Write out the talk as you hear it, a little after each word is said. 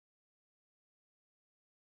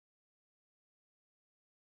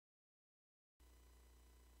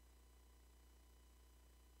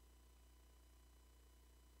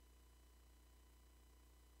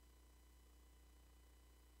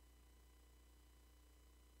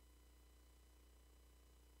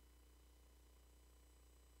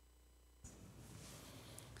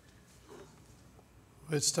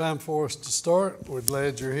It's time for us to start. We're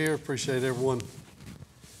glad you're here. Appreciate everyone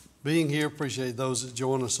being here. Appreciate those that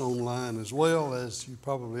join us online as well. As you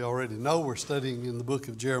probably already know, we're studying in the book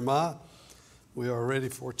of Jeremiah. We are ready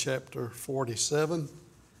for chapter 47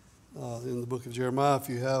 in the book of Jeremiah. If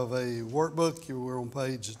you have a workbook, we're on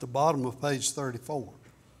at the bottom of page 34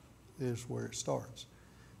 is where it starts.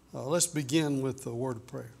 Let's begin with the word of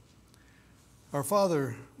prayer. Our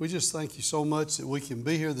Father, we just thank you so much that we can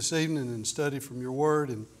be here this evening and study from your word,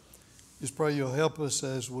 and just pray you'll help us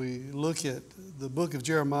as we look at the book of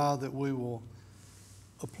Jeremiah, that we will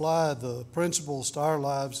apply the principles to our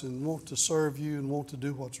lives and want to serve you and want to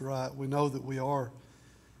do what's right. We know that we are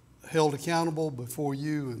held accountable before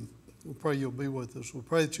you, and we pray you'll be with us. We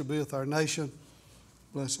pray that you'll be with our nation.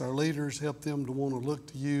 Bless our leaders, help them to want to look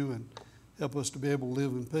to you, and help us to be able to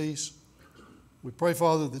live in peace. We pray,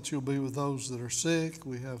 Father, that you'll be with those that are sick.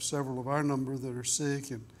 We have several of our number that are sick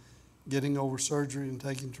and getting over surgery and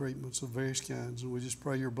taking treatments of various kinds. And we just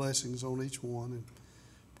pray your blessings on each one, and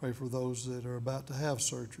pray for those that are about to have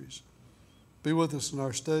surgeries. Be with us in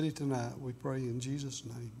our study tonight. We pray in Jesus'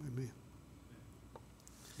 name. Amen.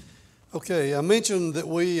 Okay, I mentioned that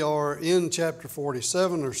we are in chapter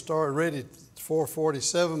 47 or start ready for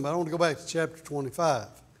 47, but I want to go back to chapter 25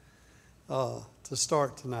 to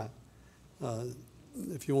start tonight.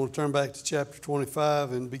 If you want to turn back to chapter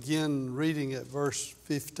 25 and begin reading at verse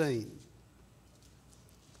 15.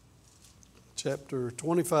 Chapter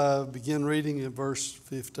 25, begin reading at verse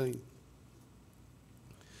 15.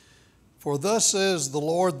 For thus says the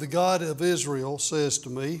Lord, the God of Israel, says to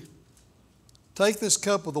me, take this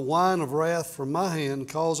cup of the wine of wrath from my hand,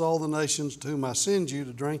 cause all the nations to whom I send you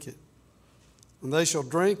to drink it. And they shall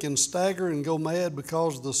drink and stagger and go mad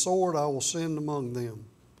because of the sword I will send among them.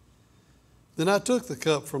 Then I took the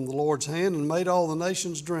cup from the Lord's hand and made all the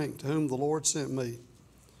nations drink to whom the Lord sent me.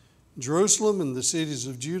 Jerusalem and the cities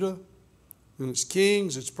of Judah, and its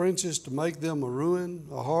kings, its princes, to make them a ruin,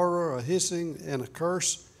 a horror, a hissing, and a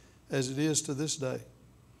curse, as it is to this day.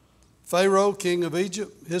 Pharaoh, king of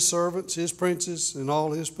Egypt, his servants, his princes, and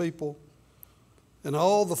all his people, and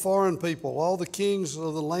all the foreign people, all the kings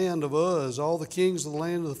of the land of Uz, all the kings of the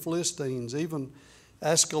land of the Philistines, even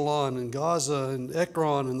Askelon and Gaza and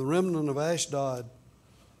Ekron and the remnant of Ashdod,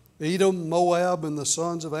 Edom, Moab, and the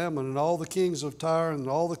sons of Ammon, and all the kings of Tyre and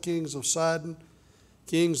all the kings of Sidon,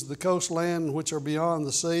 kings of the coastland which are beyond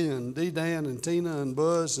the sea, and Dedan and Tina and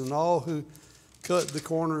Buz, and all who cut the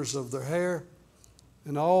corners of their hair,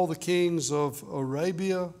 and all the kings of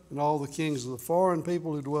Arabia, and all the kings of the foreign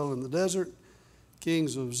people who dwell in the desert,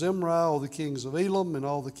 kings of Zimri, all the kings of Elam, and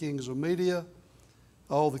all the kings of Media,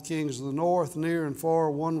 all the kings of the north, near and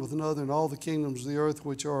far, one with another, and all the kingdoms of the earth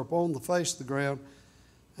which are upon the face of the ground,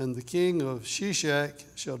 and the king of Shishak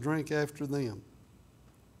shall drink after them.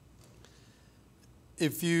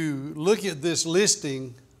 If you look at this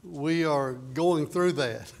listing, we are going through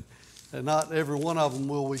that, and not every one of them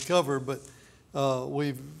will we cover, but we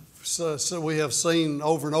have seen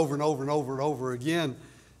over and over and over and over and over again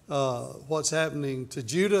what's happening to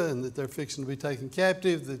Judah, and that they're fixing to be taken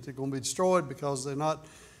captive, that they're going to be destroyed because they're not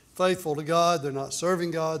faithful to God, they're not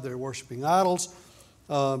serving God, they're worshiping idols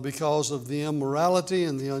because of the immorality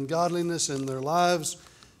and the ungodliness in their lives.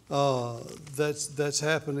 That's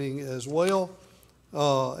happening as well.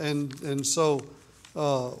 And so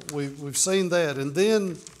we've seen that. And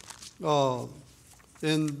then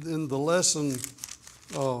in the lesson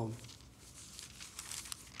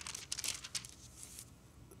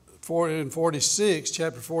in 46,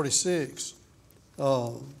 chapter 46,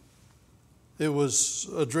 it was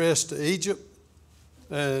addressed to Egypt,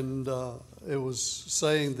 and it was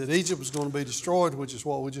saying that Egypt was going to be destroyed, which is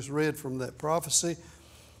what we just read from that prophecy.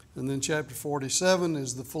 And then chapter 47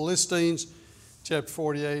 is the Philistines. Chapter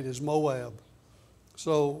 48 is Moab.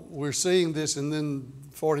 So we're seeing this, and then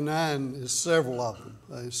 49 is several of them.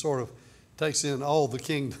 It sort of takes in all the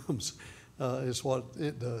kingdoms is what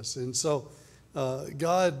it does. And so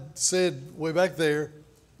God said way back there,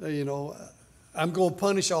 I'm going to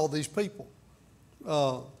punish all these people.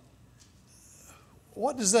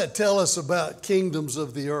 What does that tell us about kingdoms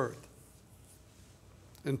of the earth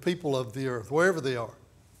and people of the earth, wherever they are?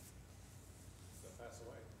 They'll pass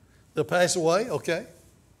away. They'll pass away, okay.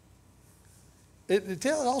 It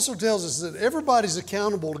also tells us that everybody's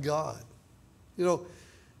accountable to God.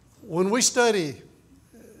 When we study,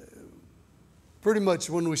 pretty much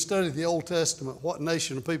when we study the Old Testament, what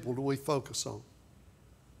nation of people do we focus on?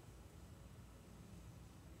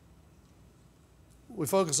 We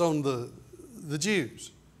focus on the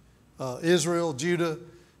Jews, Israel, Judah,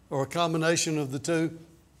 or a combination of the two,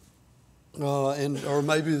 or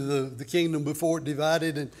maybe the kingdom before it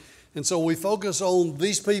divided. And so we focus on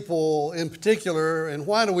these people in particular. And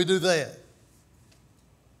why do we do that?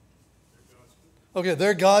 Okay,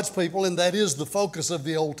 they're God's people, and that is the focus of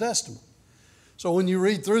the Old Testament. So when you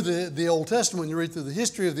read through the Old Testament, you read through the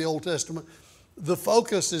history of the Old Testament, the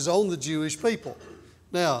focus is on the Jewish people.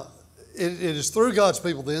 Now, it is through God's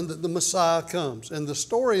people then that the Messiah comes. And the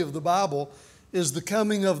story of the Bible is the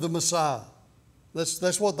coming of the Messiah.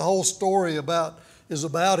 That's what the whole story is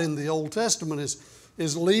about in the Old Testament,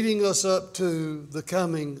 is leading us up to the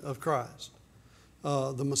coming of Christ,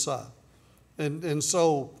 the Messiah. And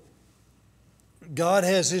so God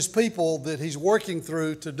has His people that He's working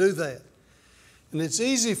through to do that. And it's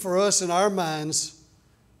easy for us in our minds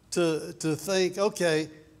to think, okay,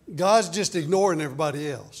 God's just ignoring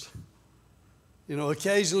everybody else. You know,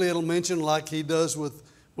 occasionally it'll mention, like He does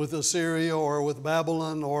with Assyria or with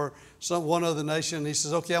Babylon or one other nation. He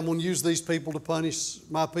says, okay, I'm going to use these people to punish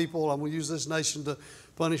my people. I'm going to use this nation to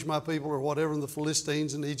punish my people, or whatever, and the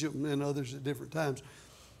Philistines and Egypt and others at different times.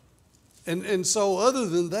 And so other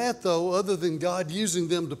than that, though, other than God using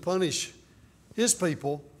them to punish His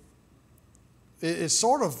people, it's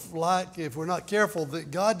sort of like, if we're not careful, that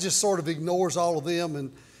God just sort of ignores all of them,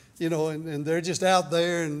 and you know, and they're just out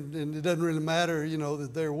there, and it doesn't really matter, you know,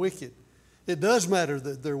 that they're wicked. It does matter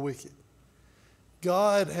that they're wicked.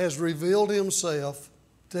 God has revealed Himself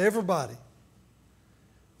to everybody.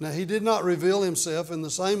 Now, He did not reveal Himself in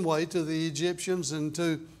the same way to the Egyptians and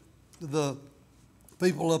to the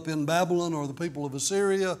people up in Babylon or the people of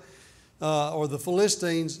Assyria or the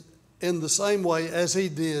Philistines in the same way as He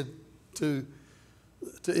did to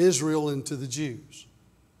Israel and to the Jews.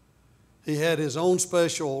 He had His own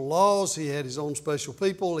special laws. He had His own special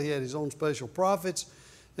people. He had His own special prophets.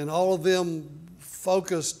 And all of them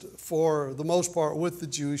focused, for the most part, with the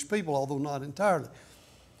Jewish people, although not entirely.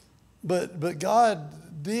 But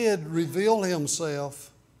God did reveal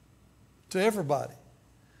Himself to everybody.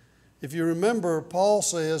 If you remember, Paul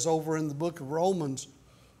says over in the book of Romans,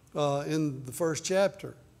 in the first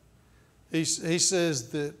chapter, he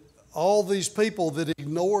says that all these people that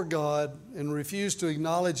ignore God and refuse to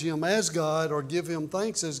acknowledge Him as God or give Him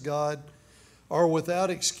thanks as God are without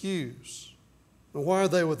excuse. And why are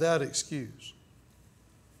they without excuse?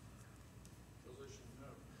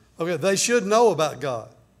 Okay, they should know about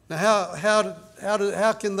God. Now,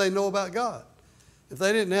 how can they know about God? If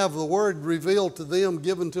they didn't have the Word revealed to them,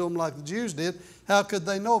 given to them like the Jews did, how could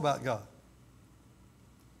they know about God?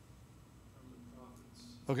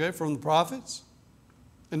 Okay, from the prophets.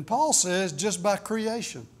 And Paul says just by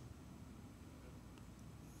creation.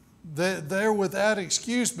 They're without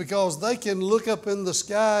excuse because they can look up in the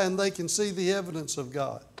sky and they can see the evidence of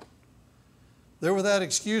God. They're without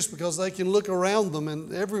excuse because they can look around them,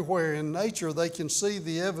 and everywhere in nature they can see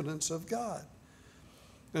the evidence of God.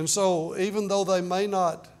 And so even though they may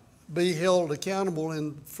not be held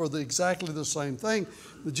accountable for exactly the same thing,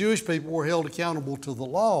 the Jewish people were held accountable to the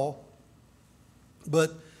law,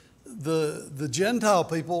 but the Gentile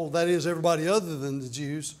people, that is everybody other than the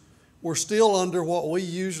Jews, were still under what we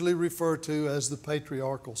usually refer to as the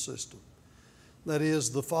patriarchal system. That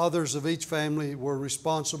is, the fathers of each family were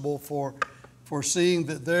responsible for seeing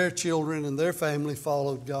that their children and their family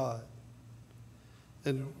followed God.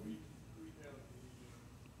 And we have the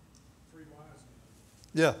three wise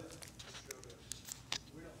men. yeah.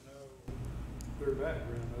 We don't know their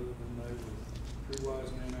background other than they were three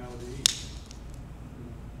wise men out of the east.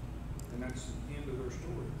 And that's the end of their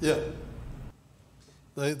story. Yeah.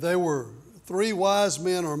 They were three wise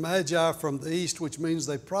men or magi from the east, which means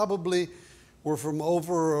they probably were from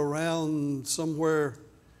over around somewhere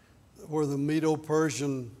where the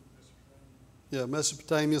Medo-Persian,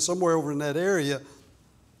 Mesopotamia, somewhere over in that area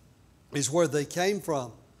is where they came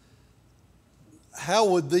from. How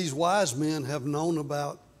would these wise men have known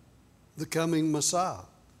about the coming Messiah?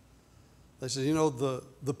 They said, you know,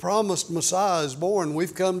 the promised Messiah is born.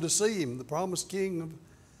 We've come to see Him, the promised King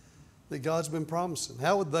that God's been promising.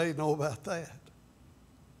 How would they know about that? I'm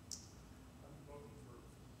voting for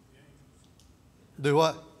the angels. Do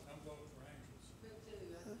what? I'm voting for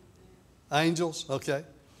angels. Angels? Okay.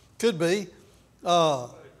 Could be. Somebody brought up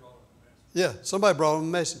a message. Yeah, somebody brought them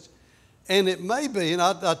a message. And it may be, and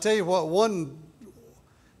I'll tell you what,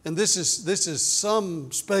 and this is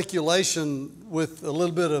some speculation with a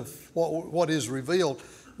little bit of what is revealed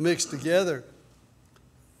mixed together.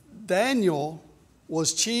 Daniel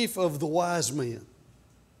was chief of the wise men.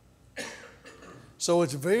 So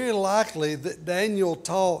it's very likely that Daniel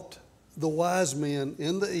taught the wise men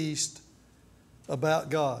in the east about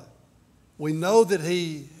God. We know that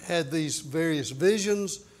he had these various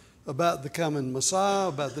visions about the coming Messiah,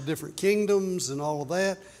 about the different kingdoms and all of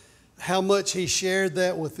that. how much he shared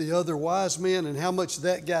that with the other wise men and how much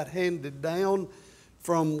that got handed down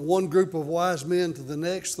from one group of wise men to the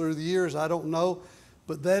next through the years, I don't know.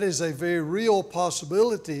 But that is a very real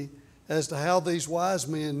possibility as to how these wise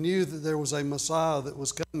men knew that there was a Messiah that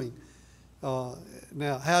was coming.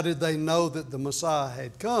 Now, how did they know that the Messiah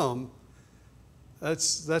had come?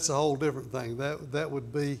 That's a whole different thing. That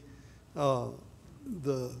would be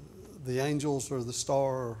the angels or the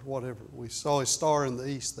star or whatever. We saw a star in the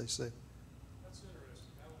east, they said. That's interesting.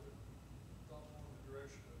 I would have thought more in the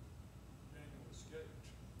direction of Daniel escaped.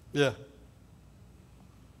 Yeah.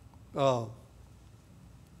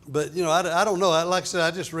 But, you know, I don't know. Like I said, I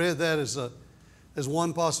just read that as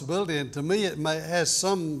one possibility. And to me, it has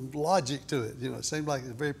some logic to it. You know, it seems like it's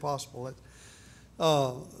very possible.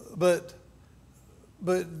 But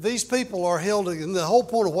these people are held, and the whole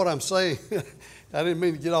point of what I'm saying, I didn't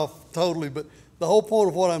mean to get off totally, but the whole point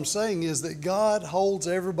of what I'm saying is that God holds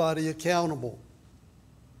everybody accountable.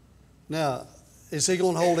 Now, is He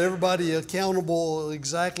going to hold everybody accountable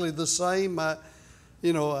exactly the same?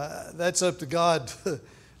 That's up to God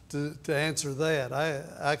to answer that.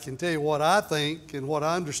 I can tell you what I think and what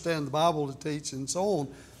I understand the Bible to teach and so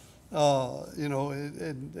on.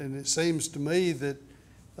 And it seems to me that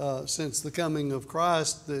since the coming of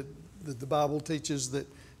Christ, that the Bible teaches that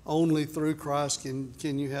only through Christ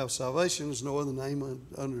can you have salvation. There's no other name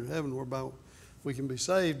under heaven whereby we can be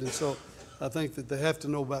saved. And so I think that they have to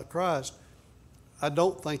know about Christ. I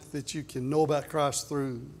don't think that you can know about Christ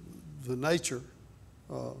through the nature.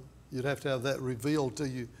 You'd have to have that revealed to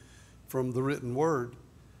you from the written word,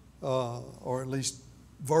 or at least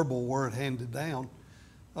verbal word handed down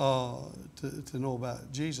to know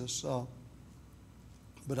about Jesus.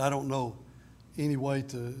 But I don't know any way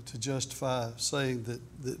to justify saying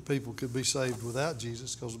that people could be saved without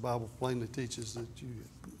Jesus, because the Bible plainly teaches that you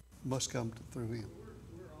must come through Him.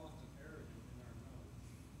 We're often arrogant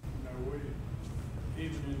in our knowledge.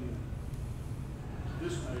 Even in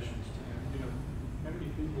this nation's time, how many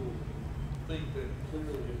people think that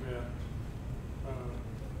clearly about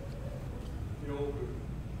the older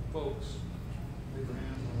folks,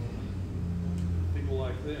 Abraham, people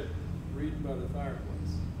like that, reading by the fireplace.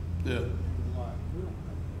 Yeah. Like, we don't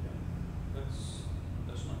have that.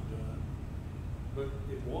 That's not done. But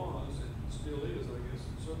it was, and still is, I guess,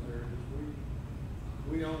 in some areas.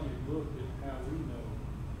 We only look at how we know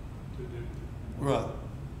to do. Right.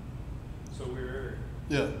 So we're arrogant.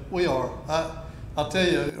 Yeah, we are. I'll tell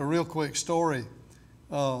you a real quick story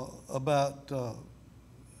about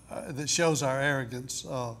that shows our arrogance.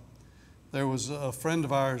 There was a friend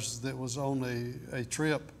of ours that was on a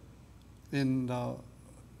trip in,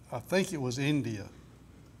 I think it was India.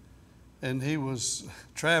 And he was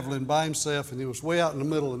traveling by himself, and he was way out in the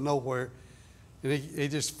middle of nowhere. And he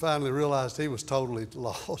just finally realized he was totally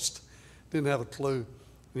lost, didn't have a clue. And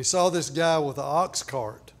he saw this guy with an ox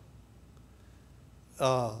cart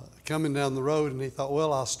coming down the road, and he thought,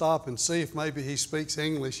 well, I'll stop and see if maybe he speaks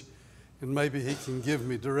English and maybe he can give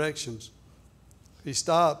me directions. He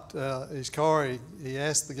stopped his car. He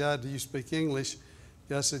asked the guy, do you speak English?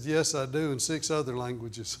 The guy said, yes, I do, in 6 other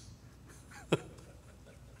languages.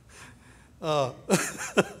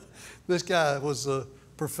 This guy was a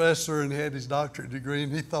professor and had his doctorate degree,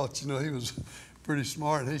 and he thought, he was pretty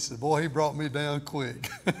smart. And he said, boy, he brought me down quick.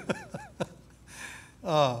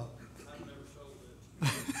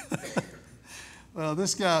 Well,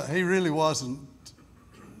 this guy, he really wasn't.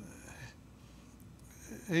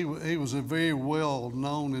 He was a very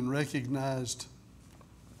well-known and recognized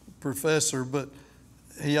professor, but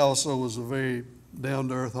he also was a very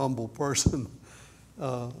down-to-earth, humble person.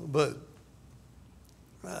 But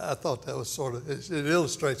I thought that was sort of, it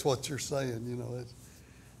illustrates what you're saying,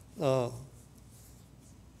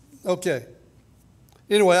 Okay.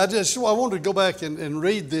 Anyway, I wanted to go back and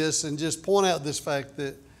read this and just point out this fact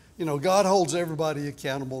that, God holds everybody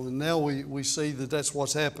accountable, and now we see that that's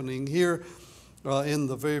what's happening here in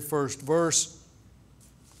the very first verse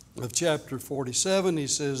of chapter 47. He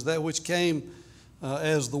says, that which came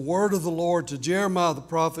as the word of the Lord to Jeremiah the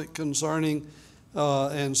prophet concerning,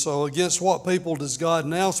 and so against what people does God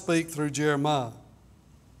now speak through Jeremiah?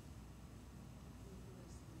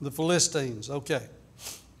 The Philistines, okay.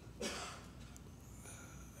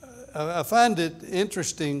 I find it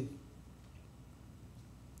interesting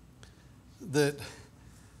that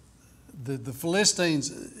the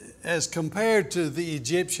Philistines, as compared to the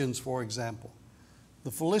Egyptians, for example,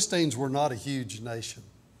 the Philistines were not a huge nation.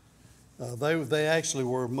 They actually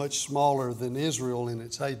were much smaller than Israel in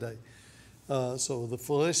its heyday. So the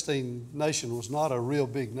Philistine nation was not a real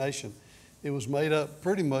big nation. It was made up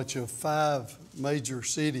pretty much of 5 major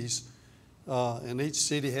cities and each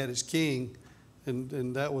city had its king,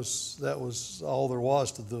 and that was all there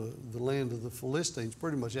was to the land of the Philistines.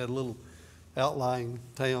 Pretty much had little outlying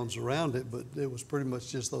towns around it, but it was pretty much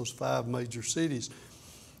just those 5 major cities.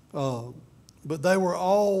 But they were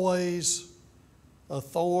always a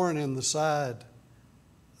thorn in the side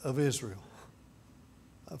of Israel.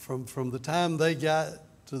 From the time they got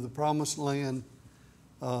to the promised land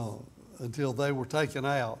until they were taken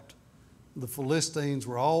out, the Philistines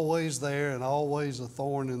were always there and always a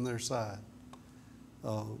thorn in their side.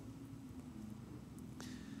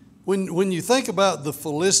 When you think about the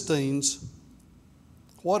Philistines,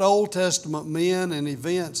 what Old Testament men and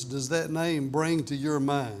events does that name bring to your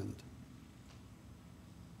mind?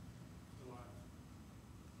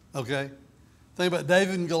 Okay. Think about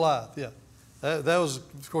David and Goliath. Yeah. That was,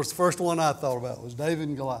 of course, the first one I thought about was David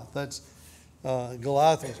and Goliath. That's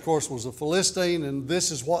Goliath, of course, was a Philistine, and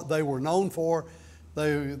this is what they were known for.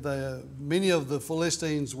 Many of the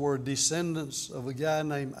Philistines were descendants of a guy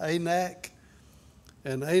named Anak,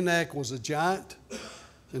 and Anak was a giant,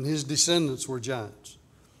 and his descendants were giants.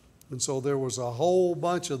 And so there was a whole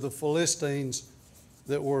bunch of the Philistines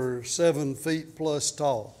that were 7 feet plus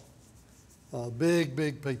tall, big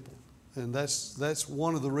people. And that's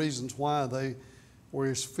one of the reasons why they were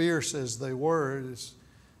as fierce as they were.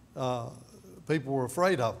 People were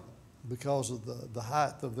afraid of them because of the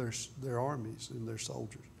height of their armies and their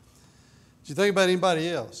soldiers. Did you think about anybody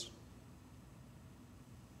else?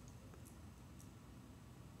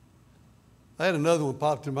 I had another one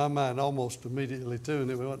popped in my mind almost immediately too,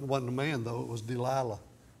 and it wasn't a man though, it was Delilah.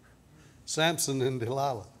 Samson and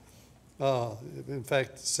Delilah. In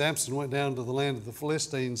fact, Samson went down to the land of the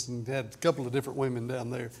Philistines and had a couple of different women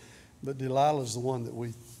down there, but Delilah's the one that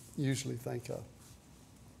we usually think of.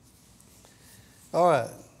 All right.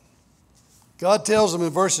 God tells them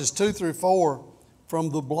in verses 2 through 4,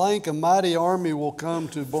 from the blank a mighty army will come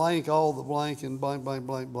to blank all the blank and blank, blank,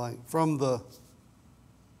 blank, blank. From the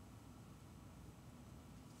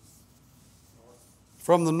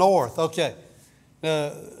north. Okay.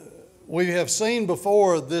 Now, we have seen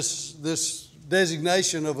before this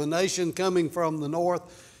designation of a nation coming from the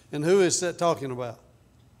north. And who is that talking about?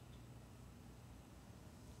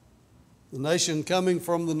 The nation coming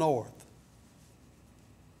from the north.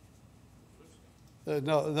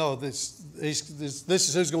 No, this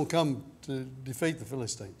is who's going to come to defeat the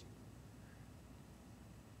Philistines.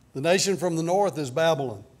 The nation from the north is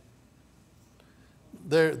Babylon.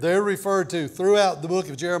 They're referred to throughout the book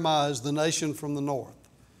of Jeremiah as the nation from the north.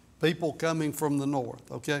 People coming from the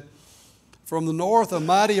north, okay? From the north, a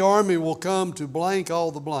mighty army will come to blank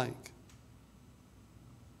all the blank.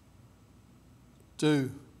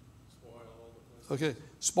 To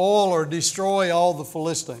spoil or destroy all the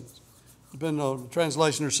Philistines. Depending on the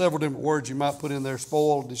translation, there's several different words you might put in there: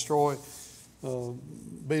 spoil, destroy,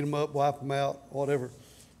 beat them up, wipe them out, whatever.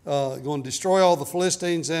 Going to destroy all the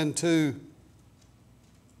Philistines and to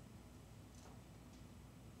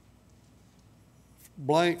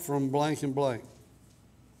blank from blank and blank.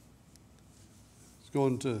 It's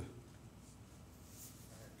going to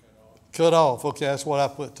cut off. Okay, that's what I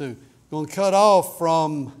put too. Going to cut off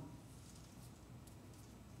from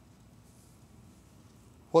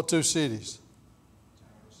what 2 cities?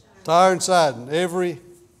 Tyre and Sidon. Every.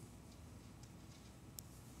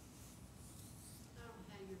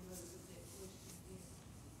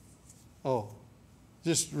 Oh,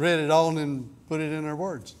 just read it all and put it in our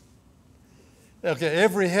words. Okay,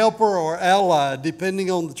 every helper or ally, depending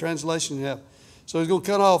on the translation you have. So he's going to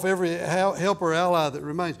cut off every helper or ally that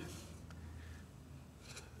remains.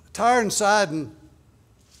 Tyre and Sidon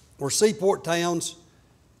were seaport towns,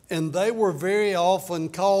 and they were very often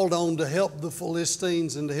called on to help the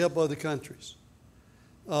Philistines and to help other countries.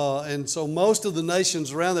 And so most of the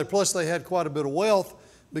nations around there, plus they had quite a bit of wealth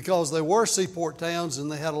because they were seaport towns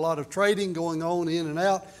and they had a lot of trading going on in and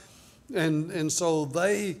out. And so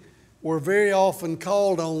they were very often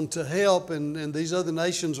called on to help, and these other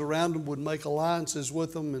nations around them would make alliances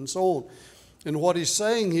with them and so on. And what he's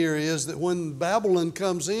saying here is that when Babylon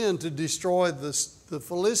comes in to destroy the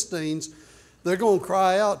Philistines, they're going to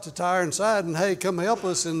cry out to Tyre and Sidon, hey, come help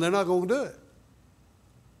us, and they're not going to do it.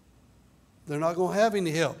 They're not going to have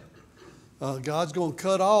any help. God's going to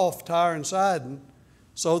cut off Tyre and Sidon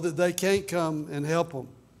so that they can't come and help them.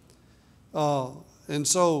 And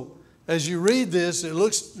so as you read this, it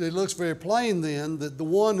looks very plain then that the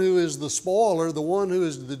one who is the spoiler, the one who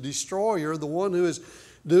is the destroyer, the one who is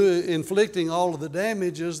inflicting all of the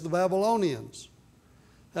damage is the Babylonians.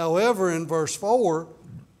 However, in verse 4,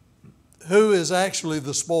 who is actually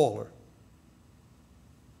the spoiler?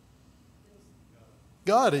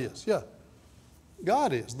 God is, yeah.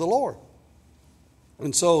 God is, the Lord.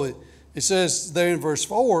 And so it says there in verse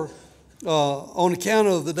 4, on account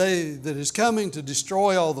of the day that is coming to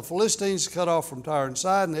destroy all the Philistines, cut off from Tyre and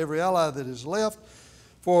Sidon, every ally that is left,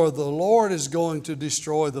 for the Lord is going to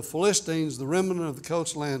destroy the Philistines, the remnant of the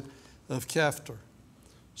coastland of Caphtor.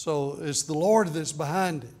 So it's the Lord that's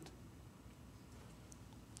behind it.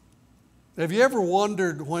 Have you ever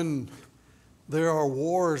wondered when there are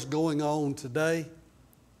wars going on today,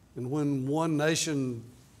 and when one nation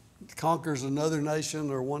conquers another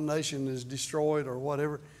nation, or one nation is destroyed or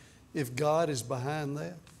whatever, if God is behind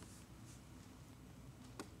that?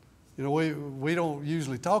 You know, we don't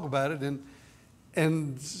usually talk about it,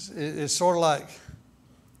 and it's sort of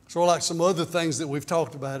like some other things that we've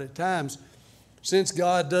talked about at times. Since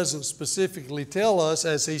God doesn't specifically tell us,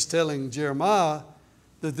 as He's telling Jeremiah,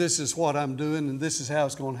 that this is what I'm doing and this is how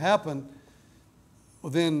it's going to happen,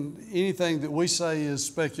 well, then anything that we say is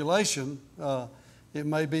speculation. It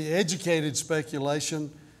may be educated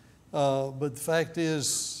speculation, but the fact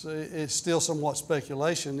is it's still somewhat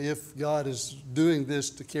speculation if God is doing this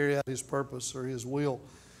to carry out His purpose or His will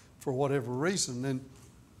for whatever reason. And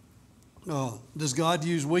does God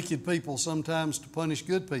use wicked people sometimes to punish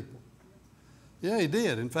good people? Yeah, He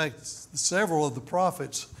did. In fact, several of the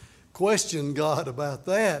prophets questioned God about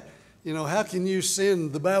that. You know, how can you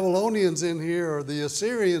send the Babylonians in here or the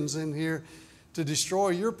Assyrians in here to destroy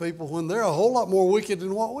your people when they're a whole lot more wicked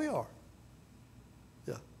than what we are?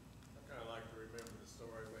 Yeah. I kind of like to remember the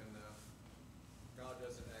story when God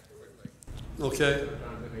doesn't act quickly. Okay.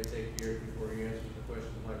 Sometimes it may take years before He answers the question,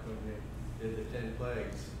 like when they did the 10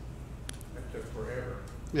 plagues. That took forever.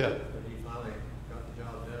 Yeah. But He finally got the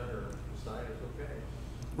job done or decided it's okay.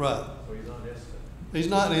 Right. So He's not instant. He's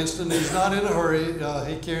not instant. He's not in a hurry.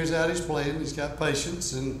 He carries out His plan. He's got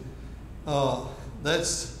patience, and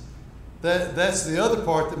that's the other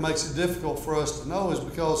part that makes it difficult for us to know, is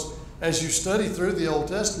because as you study through the Old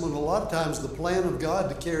Testament, a lot of times the plan of God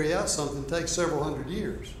to carry out something takes several hundred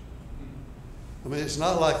years. I mean, it's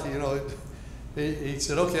not like, you know, He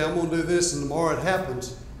said, okay, I'm going to do this, and tomorrow it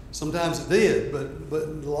happens. Sometimes it did, but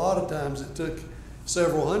a lot of times it took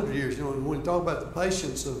several hundred years. You know, and when you talk about the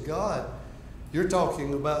patience of God, you're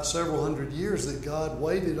talking about several hundred years that God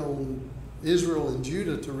waited on Israel and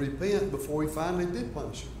Judah to repent before He finally did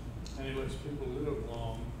punish them. And He lets people live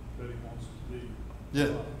long that He wants to be.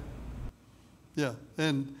 Yeah. Yeah.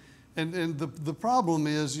 And the problem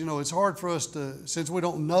is, you know, it's hard for us to, since we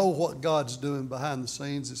don't know what God's doing behind the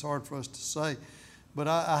scenes, it's hard for us to say. But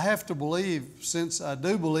I have to believe, since I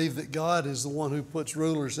do believe that God is the one who puts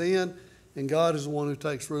rulers in and God is the one who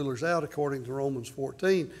takes rulers out, according to Romans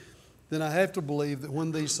 14, then I have to believe that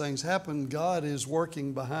when these things happen, God is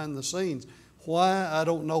working behind the scenes. Why? I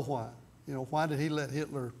don't know why. You know, why did He let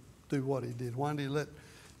Hitler do what he did? Why did He let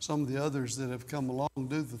some of the others that have come along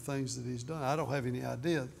do the things that He's done? I don't have any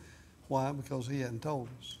idea why, because He hadn't told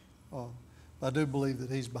us. I do believe that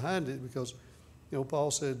He's behind it because, you know,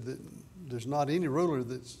 Paul said that there's not any ruler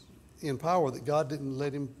that's in power that God didn't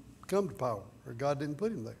let him come to power, or God didn't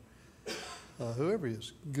put him there. Whoever he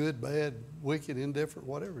is, good, bad, wicked, indifferent,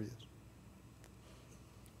 whatever he is.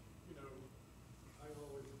 You know, I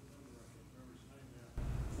always remember, I can't remember his name now,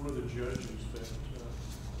 one of the judges that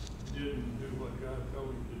didn't do what God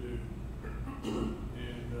told him to do.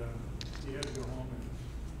 And he had to go home and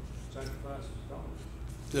sacrifice his daughters.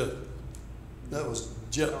 Yeah. That was How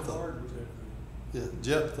Jephthah. hard was that? Yeah,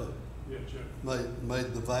 Jephthah Yeah, Jeff.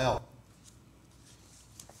 made the vow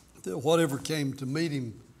that whatever came to meet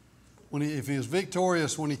him, if he was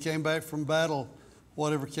victorious when he came back from battle,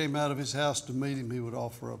 whatever came out of his house to meet him, he would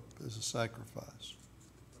offer up as a sacrifice.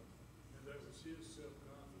 And that was his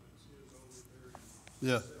self-confidence, his overbearing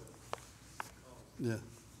Yeah. Yeah.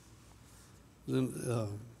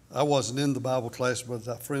 Then, I wasn't in the Bible class, but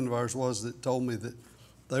a friend of ours was that told me that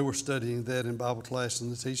they were studying that in Bible class,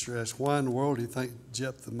 and the teacher asked, why in the world do you think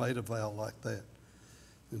Jephthah made a vow like that?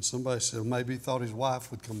 And somebody said, maybe he thought his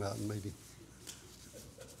wife would come out and meet him.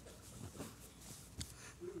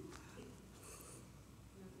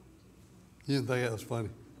 You didn't think that was funny?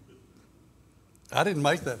 I didn't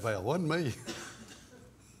make that vow. It wasn't me. I'm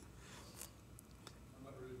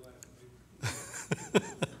not really laughing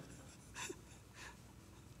either.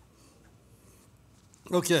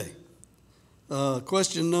 Okay.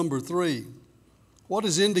 Question number 3. What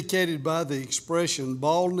is indicated by the expression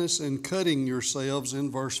baldness and cutting yourselves in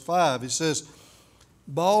verse 5? It says,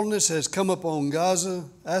 baldness has come upon Gaza.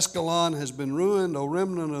 Ascalon has been ruined, O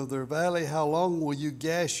remnant of their valley. How long will you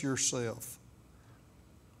gash yourself?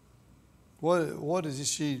 What is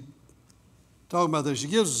she talking about there? She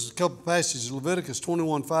gives us a couple passages, Leviticus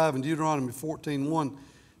 21:5 and Deuteronomy 14:1,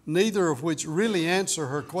 neither of which really answer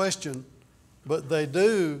her question but they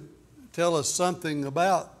do tell us something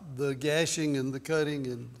about the gashing and the cutting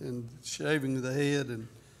and shaving the head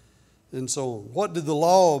and so on. What did the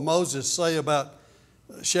law of Moses say about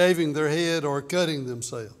shaving their head or cutting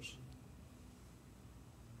themselves?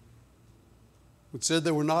 It said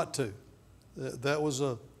they were not to. That was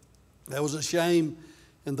a shame,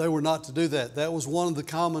 and they were not to do that. That was one of the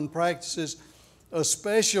common practices,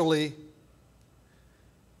 especially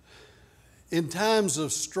in times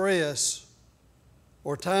of stress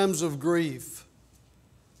or times of grief.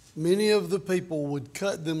 Many of the people would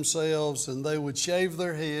cut themselves and they would shave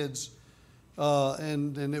their heads,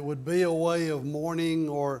 and it would be a way of mourning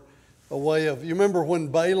or a way of, you remember when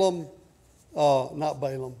Balaam, not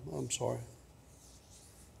Balaam, I'm sorry,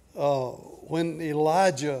 when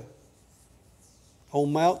Elijah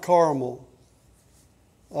on Mount Carmel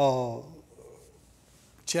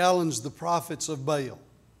challenged the prophets of Baal.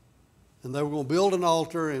 And they were going to build an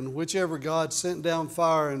altar, and whichever God sent down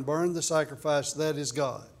fire and burned the sacrifice, that is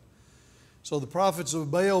God. So the prophets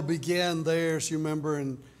of Baal began theirs, you remember,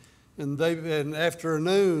 and after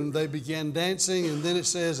noon they began dancing, and then it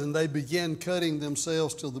says, and they began cutting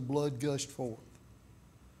themselves till the blood gushed forth.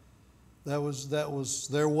 That was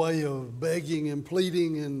their way of begging and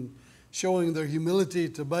pleading and showing their humility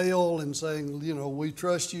to Baal and saying, you know, we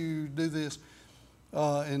trust you, do this.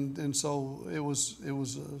 And so it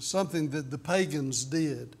was something that the pagans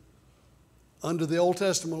did. Under the Old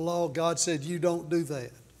Testament law, God said, you don't do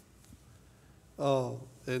that.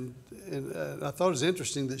 And I thought it was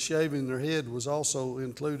interesting that shaving their head was also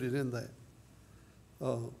included in that. I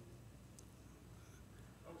was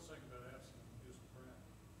thinking about Absalom, his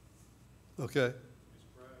pride. Okay. His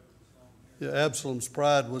pride with his long hair. Yeah, Absalom's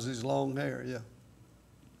pride was his long hair, yeah.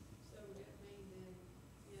 So would that mean then,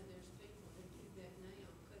 you know, there's people that do that now,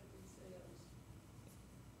 cut themselves.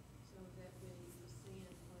 So would that be a sin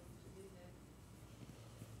for them to do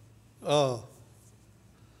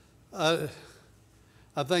that?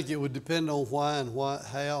 I think it would depend on why and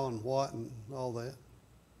how and what and all that.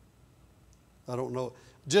 I don't know.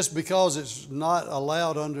 Just because it's not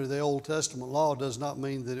allowed under the Old Testament law does not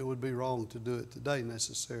mean that it would be wrong to do it today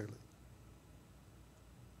necessarily.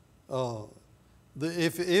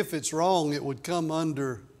 If it's wrong, it would come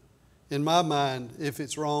under, in my mind, if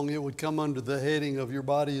it's wrong, it would come under the heading of your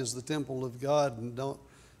body as the temple of God, and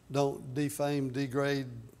don't defame, degrade,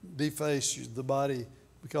 deface the body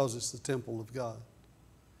because it's the temple of God.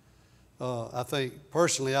 I think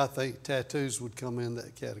tattoos would come in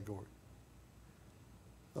that category.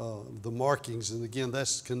 The markings, and again,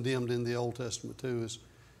 that's condemned in the Old Testament too, is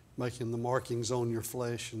making the markings on your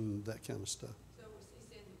flesh and that kind of stuff. So was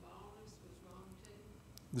he saying the baldness was wrong too?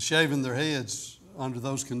 The shaving their heads under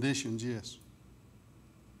those conditions, yes.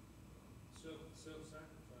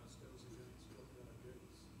 Self-sacrifice goes against what God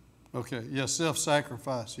gives. Okay, yeah,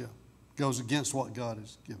 self-sacrifice, yeah, goes against what God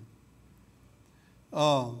has given.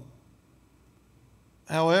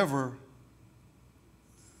 However,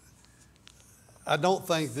 I don't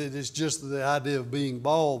think that it's just the idea of being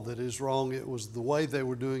bald that is wrong. It was the way they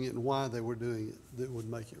were doing it and why they were doing it that would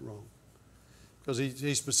make it wrong. Because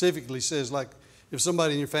he specifically says, like, if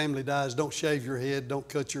somebody in your family dies, don't shave your head, don't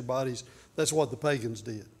cut your bodies. That's what the pagans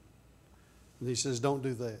did. And he says, don't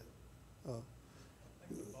do that. I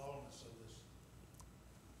think the baldness of this,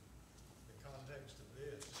 the context of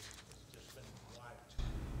this, has just been wiped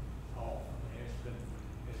off. I mean,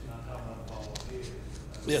 it's not talking about bald head.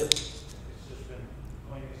 Yeah. It's just been,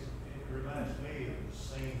 I mean, it reminds me of the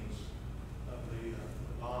scenes of the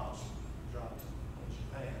bombs dropped on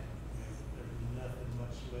Japan. There's nothing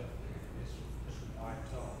much left there. It's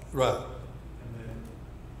wiped off. Right. And then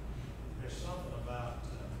there's something about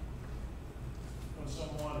when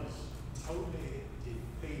someone is totally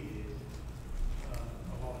defeated,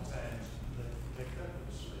 a lot of times they cut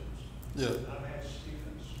themselves. Yeah. I've had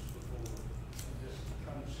students before just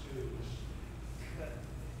come to school, just cut,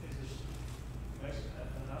 it just makes,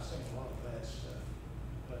 and I've seen a lot of bad stuff,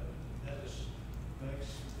 but that just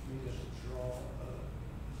makes me just draw up.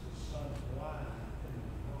 So, son, why in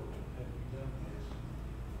the world have you done this?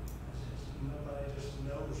 Nobody just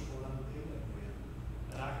knows what I'm dealing with.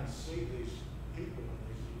 And I can see these people and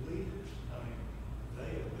these leaders, I mean, they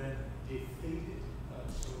have been defeated,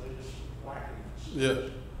 so they just whacking us. Yeah.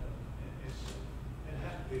 It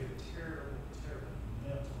has to be a terrible, terrible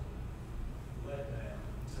mental letdown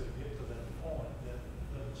to get to that point that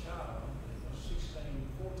the child,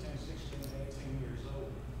 14, 16, 18 years old,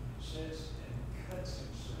 sits and cuts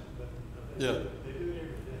himself. But they, Yeah. they do it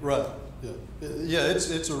every day. Right. Yeah. Yeah.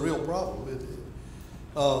 It's a real problem.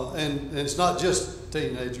 And it's not just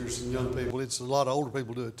teenagers and young people. It's a lot of older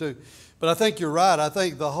people do it too. But I think you're right. I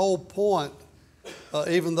think the whole point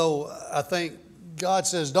even though I think God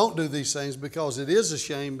says don't do these things because it is a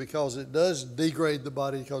shame, because it does degrade the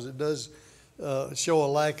body, because it does show a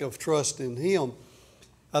lack of trust in Him.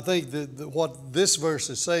 I think that what this verse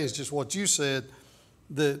is saying is just what you said,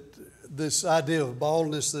 that this idea of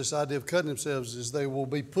baldness, this idea of cutting themselves, is they will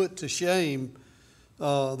be put to shame.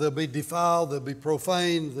 They'll be defiled, they'll be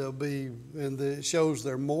profane, and it shows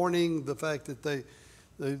their mourning, the fact that they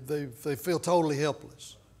feel totally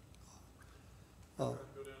helpless. I tried to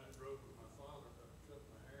go down that road with my father, but cut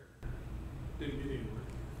my hair. Didn't get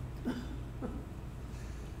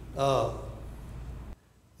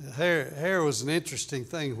anywhere. Hair was an interesting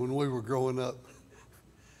thing when we were growing up.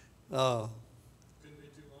 Couldn't be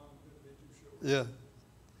too long, couldn't be too short. Yeah,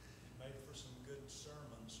 Made for some good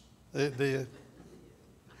sermons. it did.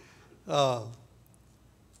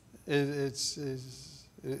 It's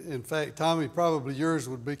in fact, Tommy, probably yours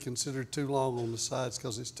would be considered too long on the sides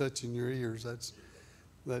because it's touching your ears.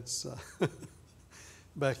 That's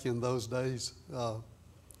back in those days.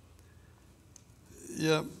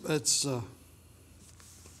 Yeah, that's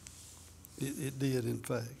it did, in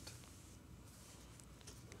fact.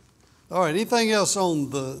 All right, anything else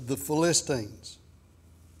on the Philistines?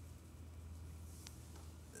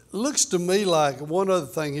 Looks to me like one other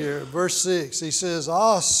thing here, verse 6, he says,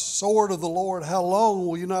 "Ah, sword of the Lord, how long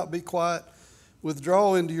will you not be quiet?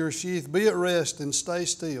 Withdraw into your sheath, be at rest, and stay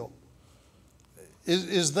still."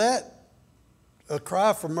 Is that a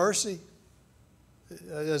cry for mercy?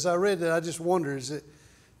 As I read that, I just wonder, is it,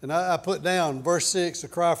 and I put down verse 6, a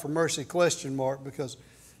cry for mercy, question mark, because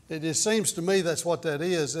it just seems to me that's what that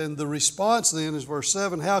is. And the response then is verse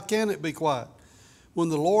 7, how can it be quiet? When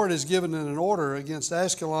the Lord has given it an order against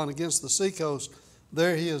Ashkelon, against the seacoast,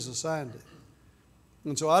 there He has assigned it.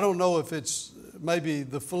 And so I don't know if it's maybe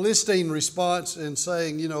the Philistine response in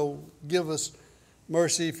saying, give us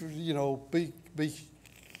mercy,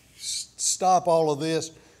 stop all of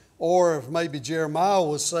this, or if maybe Jeremiah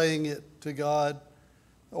was saying it to God,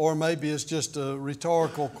 or maybe it's just a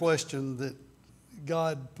rhetorical question that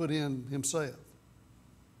God put in Himself.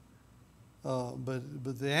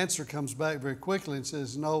 But the answer comes back very quickly and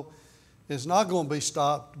says, no, it's not going to be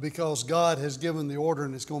stopped because God has given the order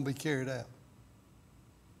and it's going to be carried out.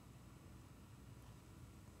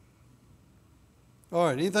 All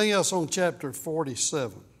right, anything else on chapter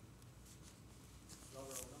 47? Number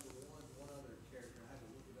one other character, I had to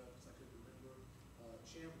look it up because I couldn't remember.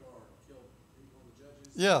 Shamgar killed one of the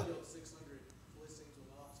judges. Yeah. He killed 600 Philistines with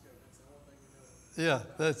an ox goad. That's the only thing we know.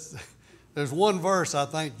 Yeah, there's one verse, I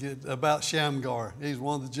think, about Shamgar. He's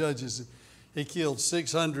one of the judges. He killed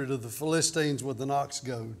 600 of the Philistines with an ox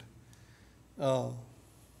goad. Of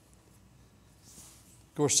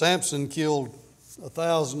course, Samson killed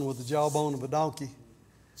 1,000 with the jawbone of a donkey.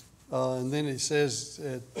 And then it says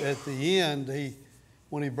at the end,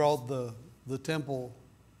 when he brought the temple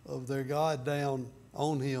of their God down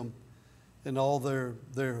on him and all their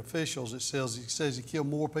officials, it says he killed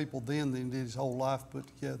more people then than he did his whole life put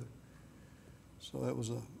together. So that was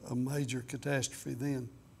a major catastrophe then.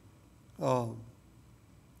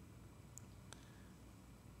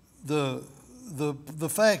 The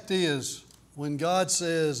fact is, when God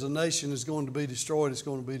says a nation is going to be destroyed, it's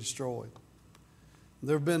going to be destroyed.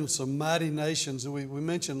 There have been some mighty nations that we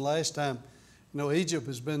mentioned last time. Egypt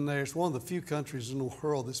has been there. It's one of the few countries in the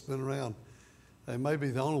world that's been around. It may be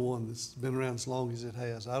the only one that's been around as long as it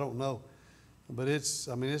has. I don't know. But it's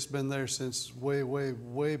been there since way, way,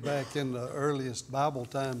 way back in the earliest Bible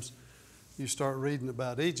times. You start reading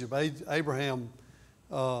about Egypt. Abraham,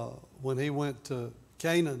 when he went to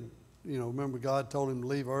Canaan, remember God told him to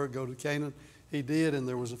leave Ur, go to Canaan. He did, and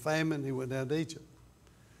there was a famine. He went down to Egypt.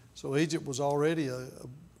 So Egypt was already a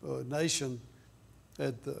nation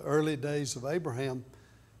at the early days of Abraham.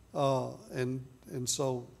 And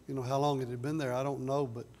so, how long it had been there, I don't know,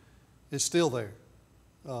 but it's still there.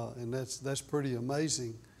 And that's pretty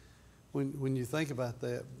amazing when you think about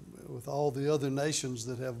that, with all the other nations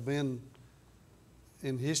that have been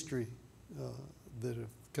in history that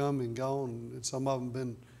have come and gone, and some of them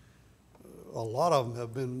been, a lot of them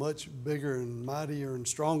have been much bigger and mightier and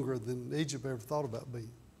stronger than Egypt ever thought about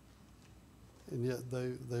being. And yet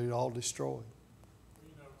they're all destroyed.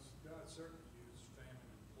 God certainly used famine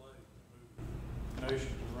and plague to move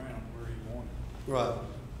nations around where He wanted. Right.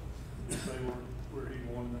 If they were where He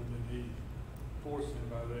wanted them, then He forced them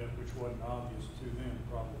by that, which wasn't obvious to them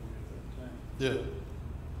probably at that time. Yeah.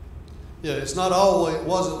 Yeah, it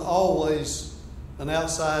wasn't always an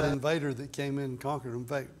outside invader that came in and conquered. In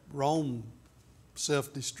fact, Rome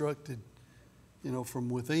self-destructed, from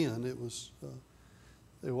within.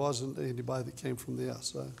 It wasn't anybody that came from the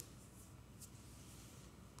outside.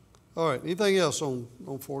 All right, anything else on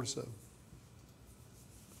 47?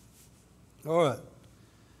 All right.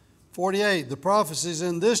 48, the prophecies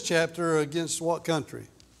in this chapter are against what country?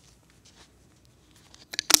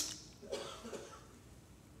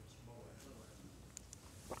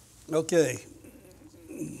 Okay.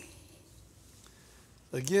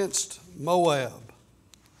 Against Moab.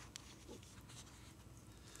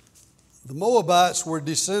 The Moabites were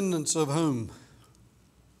descendants of whom?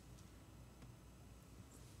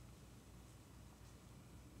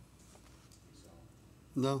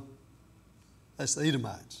 No, that's the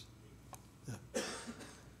Edomites. Yeah.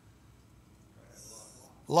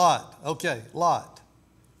 Lot. Okay, Lot.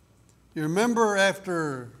 You remember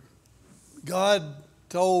after God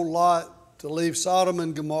told Lot to leave Sodom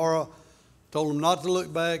and Gomorrah, told him not to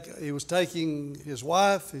look back. He was taking his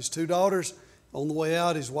wife, his 2 daughters. On the way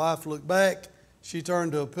out, his wife looked back. She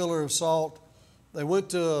turned to a pillar of salt. They went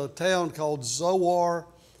to a town called Zoar.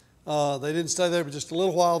 They didn't stay there but just a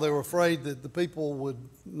little while. They were afraid that the people would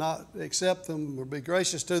not accept them or be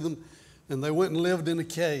gracious to them, and they went and lived in a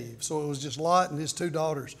cave. So it was just Lot and his 2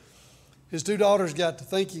 daughters. His 2 daughters got to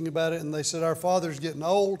thinking about it, and they said, our father's getting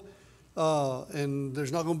old, and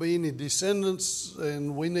there's not going to be any descendants,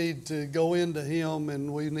 and we need to go into him,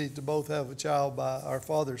 and we need to both have a child by our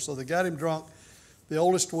father. So they got him drunk. The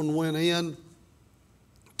oldest one went in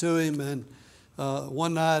to him, and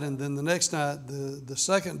one night, and then the next night, the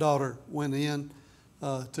second daughter went in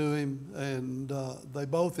to him, and they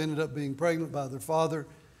both ended up being pregnant by their father.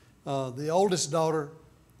 The oldest daughter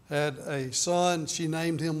had a son. She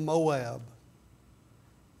named him Moab.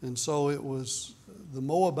 And so it was the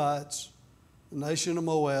Moabites, the nation of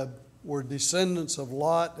Moab, were descendants of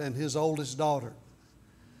Lot and his oldest daughter.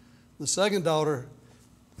 The second daughter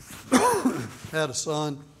had a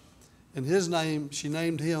son, and his name, she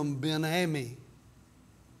named him Ben-Ami.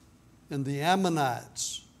 And the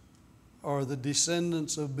Ammonites are the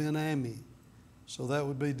descendants of Ben-Ami. So that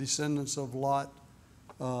would be descendants of Lot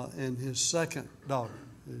and his second daughter,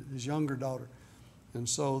 his younger daughter. And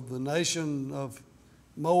so the nation of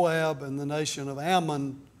Moab and the nation of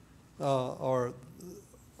Ammon are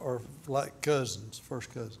like cousins,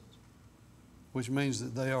 first cousins, which means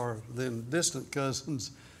that they are then distant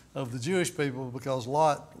cousins of the Jewish people because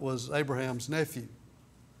Lot was Abraham's nephew.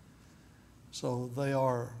 So they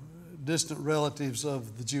are distant relatives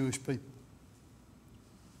of the Jewish people.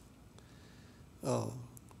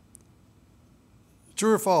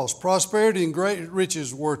 True or false? Prosperity and great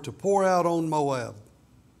riches were to pour out on Moab.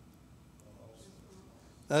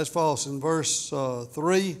 That's false. In verse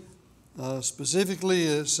 3, specifically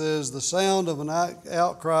it says, the sound of an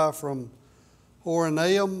outcry from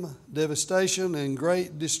Horonaim, devastation and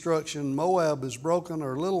great destruction. Moab is broken,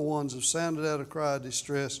 her little ones have sounded out a cry of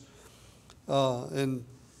distress. And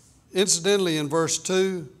incidentally, in verse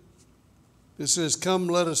 2, it says, come,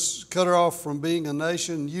 let us cut her off from being a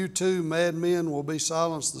nation. You too, madmen, will be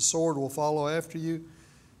silenced. The sword will follow after you.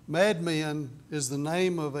 Madmen is the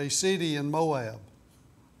name of a city in Moab.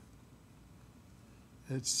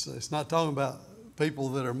 It's not talking about people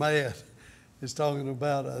that are mad. It's talking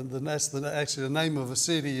about, that's actually the name of a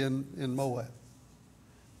city in Moab.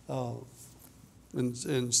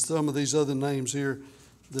 And some of these other names here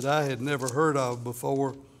that I had never heard of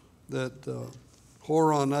before, that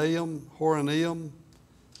Horonaim,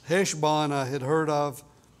 Heshbon I had heard of,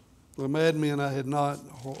 the madmen I had not,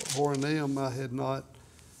 Horonaim I had not,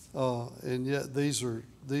 and yet these are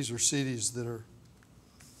cities that are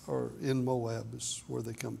in Moab is where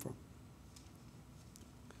they come from.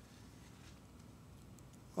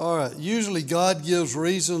 All right, usually God gives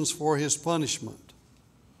reasons for his punishment,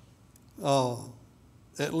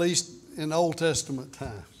 at least in Old Testament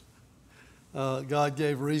times. God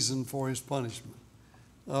gave reason for his punishment.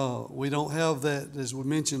 We don't have that, as we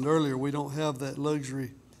mentioned earlier, we don't have that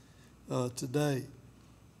luxury today.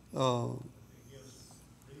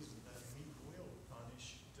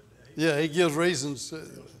 Yeah, he gives reasons,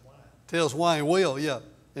 tells why he will, yeah,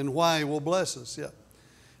 and why he will bless us, yeah.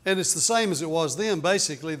 And it's the same as it was then,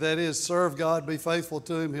 basically. That is, serve God, be faithful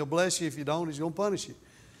to him. He'll bless you. If you don't, he's going to punish you.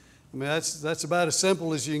 I mean, that's about as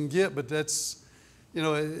simple as you can get, but that's, you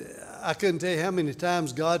know, I couldn't tell you how many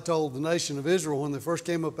times God told the nation of Israel when they first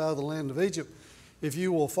came up out of the land of Egypt, if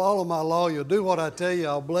you will follow my law, you'll do what I tell you,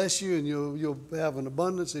 I'll bless you and you'll have an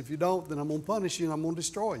abundance. If you don't, then I'm going to punish you and I'm going to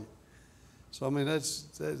destroy you. So, I mean,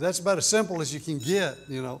 that's about as simple as you can get,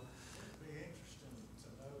 you know. It'd be interesting to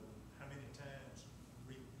know how many times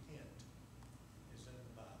repent is in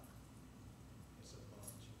the Bible. It's a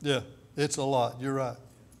bunch. Yeah, it's a lot. You're right.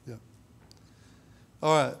 Yeah.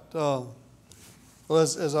 All right. Well,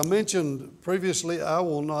 as I mentioned previously, I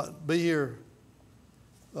will not be here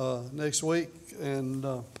next week, and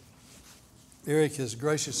Eric has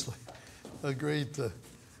graciously agreed to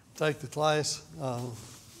take the class.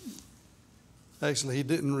 Actually, he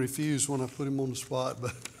didn't refuse when I put him on the spot,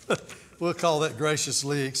 but we'll call that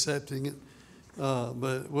graciously accepting it.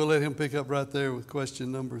 But we'll let him pick up right there with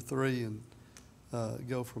question number 3 and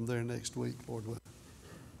go from there next week, Lord willing.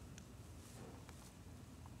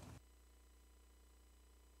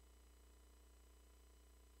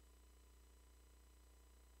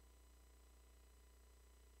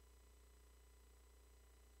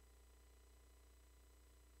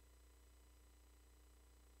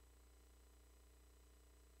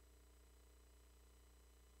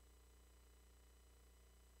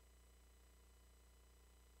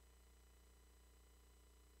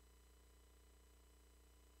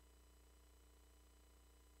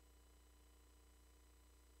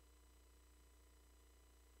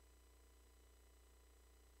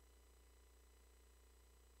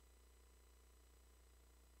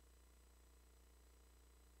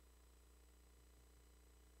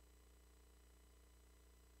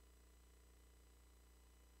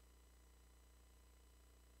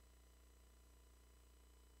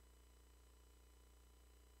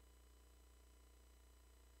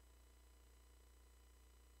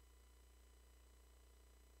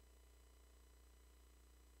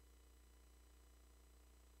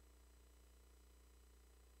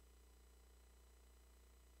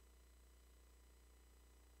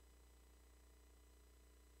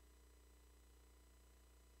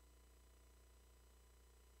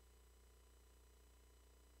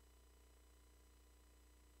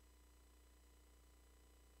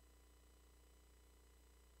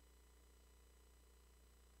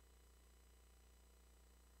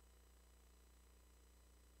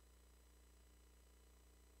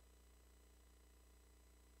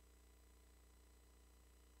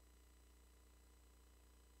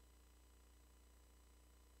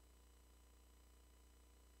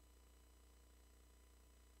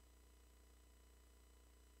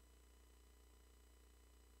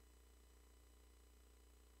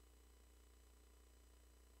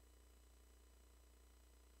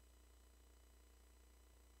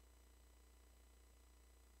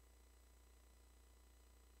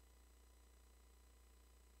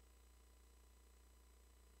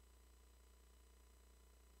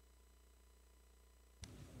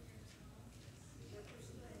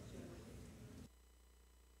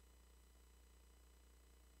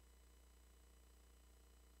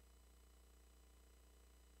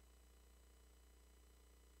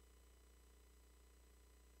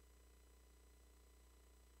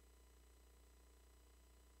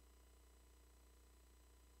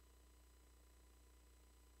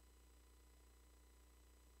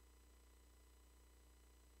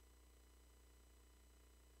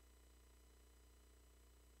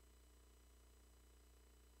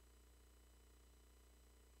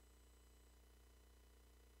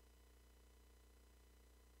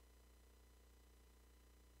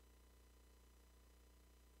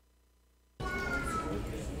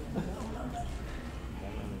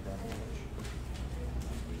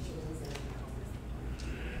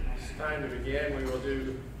 Time to begin. We will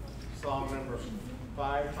do song number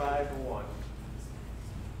 551.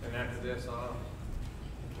 And after this, is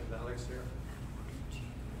Alex here?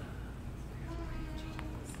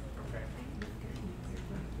 Okay.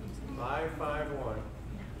 551.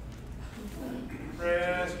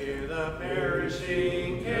 Rescue the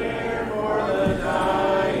perishing, care for the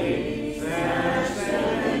dying, snatch them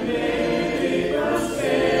and bid from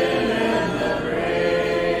sin and the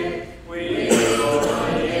grave. We will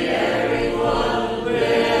on the erring one,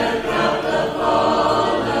 lift up the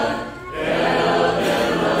fallen, tell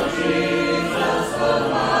them of Jesus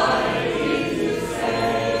Almighty to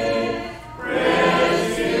save.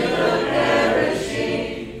 Rescue the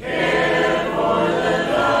perishing, care for the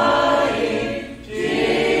dying.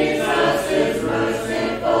 Jesus is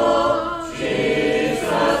merciful.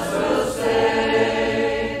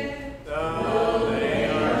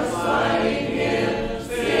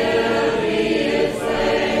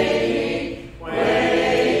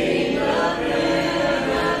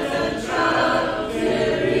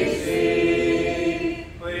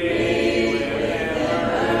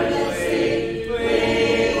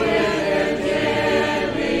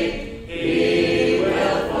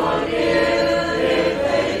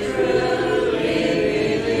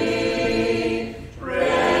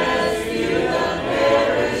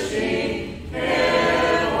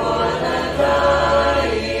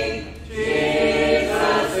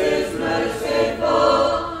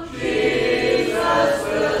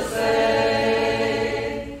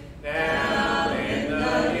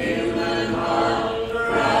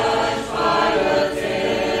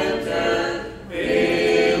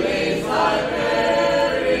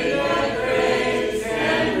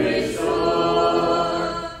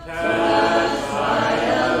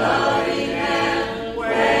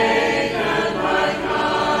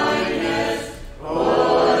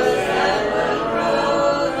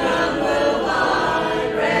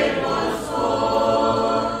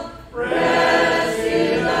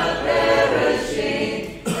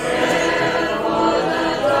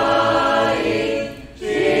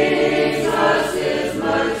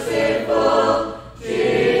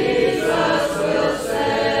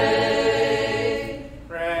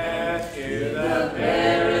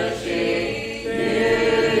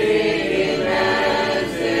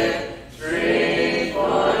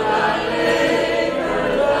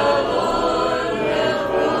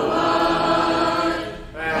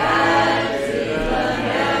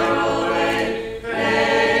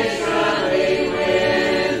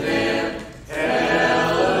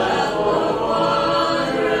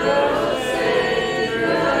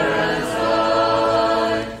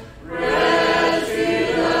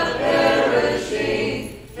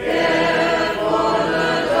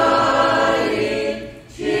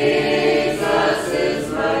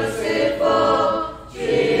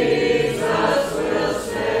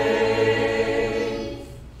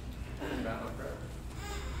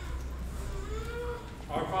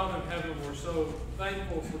 Our Father in heaven, we're so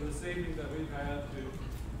thankful for this evening that we've had to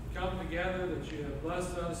come together, that you have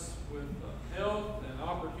blessed us with health and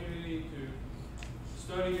opportunity to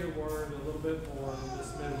study your word a little bit more in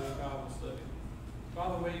this midweek Bible study.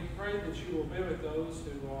 Father, we pray that you will be with those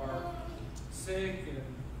who are sick and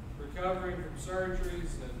recovering from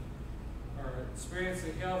surgeries and are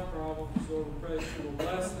experiencing health problems. Lord, we pray that you will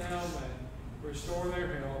bless them and restore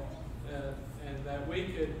their health, and that we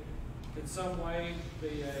could in some way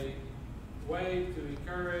be a way to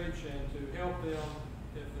encourage and to help them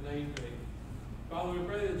if the need be. Father, we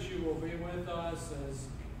pray that you will be with us as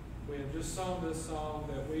we have just sung this song,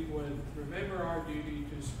 that we would remember our duty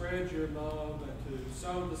to spread your love and to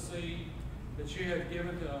sow the seed that you have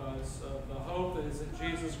given to us of the hope that is in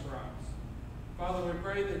Jesus Christ. Father, we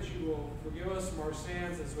pray that you will forgive us from our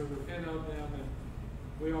sins as we repent of them, and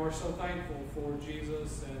we are so thankful for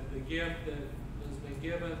Jesus and the gift that has been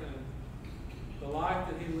given, and the life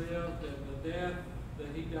that he lived, and the death that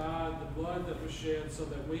he died, the blood that was shed, so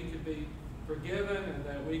that we could be forgiven and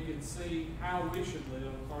that we could see how we should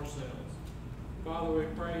live ourselves. Father, we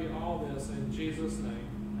pray all this in Jesus' name.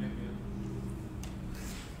 Amen.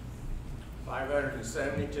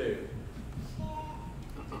 572.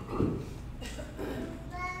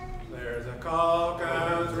 There's a call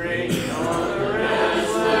comes ringing on the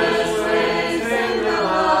restless waves. Sing the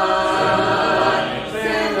light,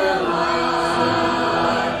 sing the light.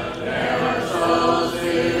 There are souls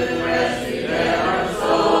to rescue, there are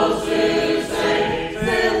souls to save.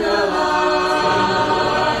 Sing the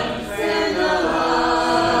light, sing the light,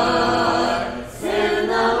 sing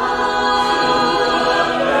the light.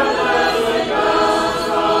 The blessed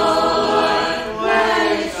gospel light, let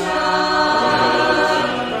it shine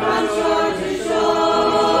from shore to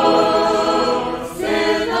shore.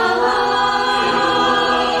 Sing the light,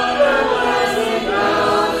 the blessed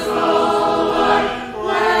gospel light,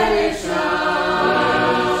 let it shine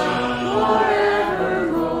forevermore.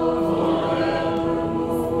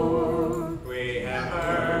 We have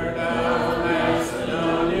heard a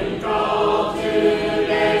Macedonian call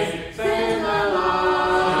today. Sing the light,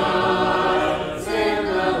 sing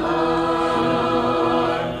the light,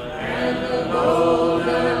 and the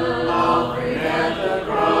golden offering at the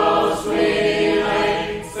cross we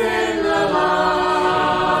lay. Sing the light,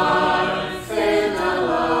 sing the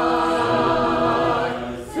light,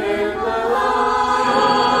 sing the light,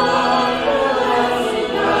 the blessed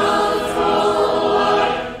gospel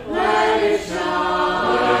light, let it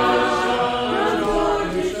shine from shore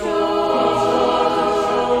to shore.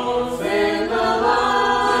 Sing the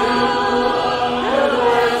light, the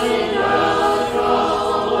blessed gospel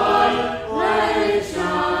light, let it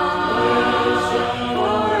shine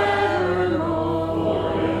forevermore.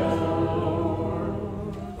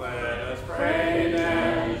 Let us pray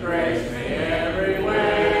that grace may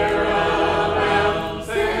everywhere abound.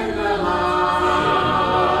 Sing the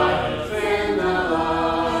light, sing the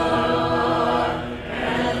light,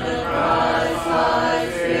 and the Christ-like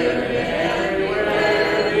Spirit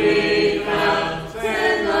everywhere be found.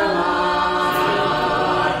 Sing the light,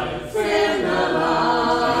 sing the light,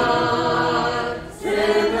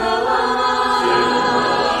 sing the light,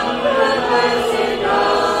 the blessed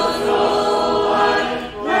gospel light,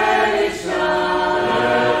 let it shine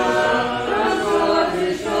from shore to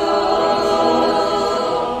shore.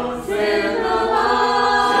 Sing the light,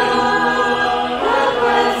 the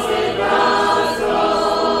blessed gospel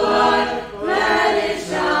light, let it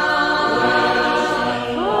shine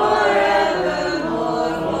forevermore,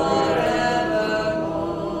 forevermore.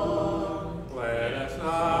 Let us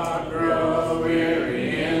not grow weary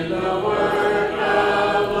in the work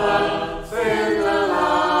of love. Sing the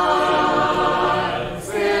light,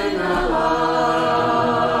 sing the light.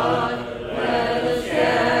 Let us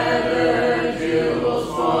gather jewels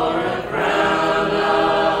for a crown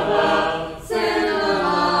of love. Sing the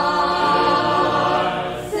light,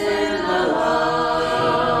 sing the light,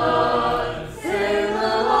 sing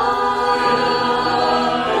the light.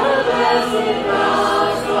 The blessed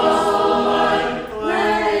gospel light,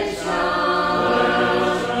 let it shine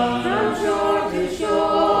from shore to shore.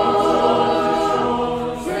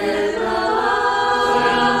 Sing the light,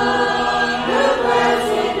 the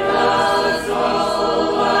blessed gospel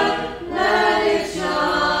light, let it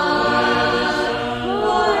shine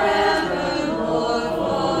forevermore,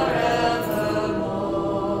 forevermore.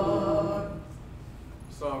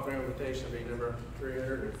 Song for invitation will be number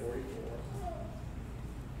 344.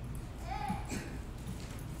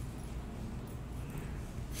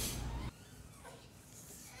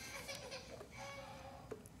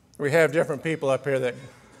 We have different people up here that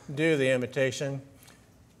do the invitation.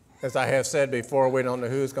 As I have said before, we don't know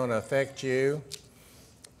who's going to affect you.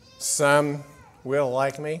 Some will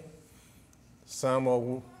like me. Some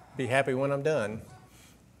will be happy when I'm done.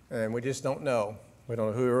 And we just don't know. We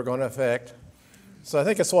don't know who we're going to affect. So I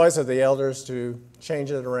think it's wise of the elders to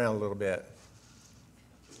change it around a little bit.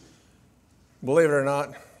 Believe it or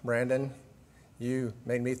not, Brandon, you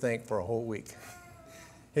made me think for a whole week.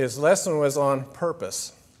 His lesson was on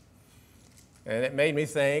purpose. And it made me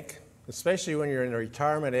think, especially when you're in the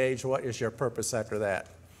retirement age, what is your purpose after that?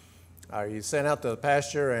 Are you sent out to the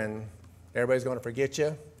pasture and everybody's going to forget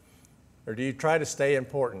you? Or do you try to stay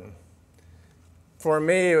important? For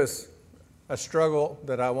me, it was a struggle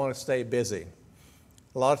that I want to stay busy.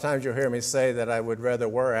 A lot of times you'll hear me say that I would rather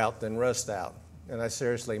wear out than rust out, and I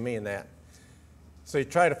seriously mean that. So you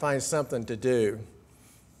try to find something to do.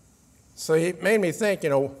 So he made me think,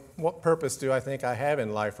 what purpose do I think I have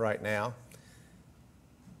in life right now?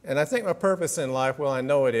 And I think my purpose in life, well, I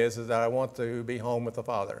know it is that I want to be home with the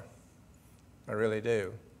Father. I really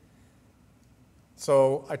do.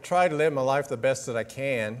 So I try to live my life the best that I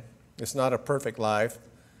can. It's not a perfect life,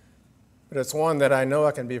 but it's one that I know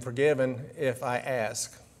I can be forgiven if I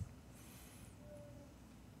ask.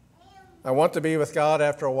 I want to be with God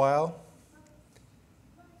after a while.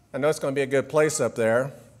 I know it's going to be a good place up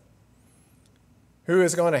there. Who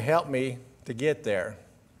is going to help me to get there?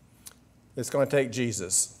 It's going to take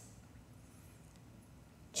Jesus.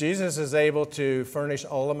 Jesus is able to furnish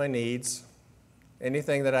all of my needs,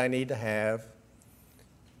 anything that I need to have.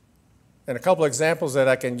 And a couple examples that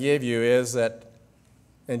I can give you is that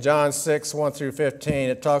in John 6, 1 through 15,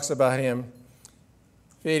 it talks about him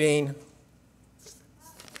feeding,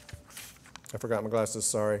 I forgot my glasses,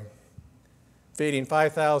 sorry, feeding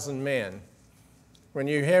 5,000 men. When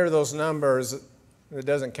you hear those numbers, it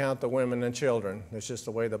doesn't count the women and children. It's just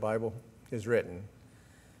the way the Bible is written.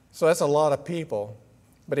 So that's a lot of people.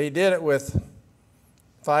 But he did it with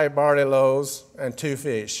 5 barley loaves and 2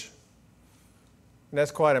 fish. And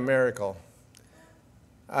that's quite a miracle.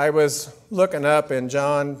 I was looking up in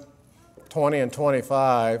John 20 and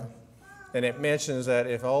 25, and it mentions that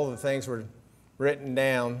if all the things were written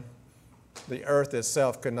down, the earth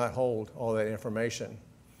itself could not hold all that information.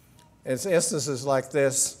 In instances like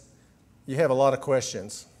this, you have a lot of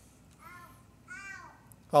questions.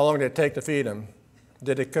 How long did it take to feed them?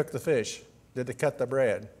 Did they cook the fish? Did they cut the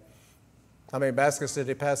bread? How many baskets did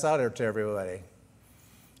they pass out to everybody?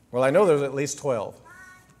 Well, I know there's at least 12,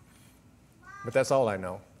 but that's all I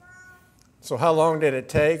know. So how long did it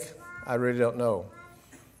take? I really don't know.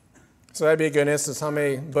 So that'd be a good instance. How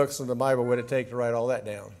many books of the Bible would it take to write all that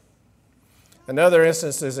down? Another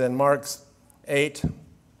instance is in Mark 8,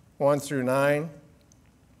 1 through 9,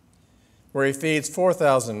 where he feeds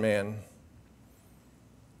 4,000 men.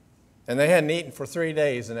 And they hadn't eaten for 3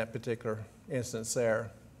 days in that particular instance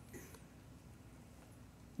there.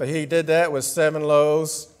 But he did that with 7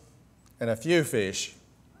 loaves and a few fish.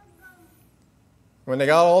 When they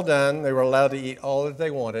got all done, they were allowed to eat all that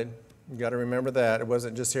they wanted. You've got to remember that. It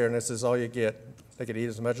wasn't just here and this is all you get. They could eat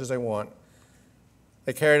as much as they want.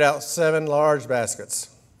 They carried out 7 large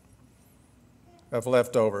baskets of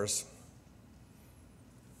leftovers.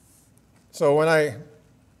 So when I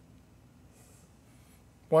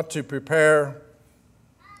want to prepare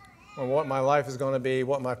on what my life is going to be,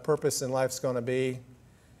 what my purpose in life is going to be,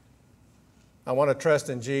 I want to trust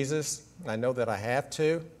in Jesus. I know that I have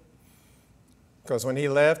to, because when he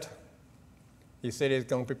left, he said he's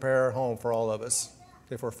going to prepare a home for all of us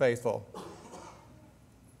if we're faithful.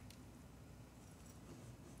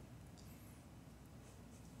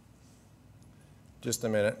 Just a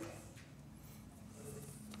minute.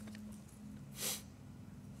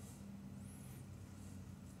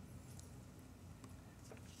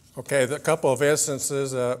 Okay, a couple of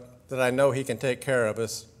instances that I know he can take care of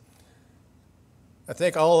us. I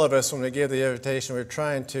think all of us, when we give the invitation, we're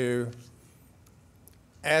trying to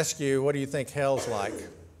ask you, what do you think hell's like?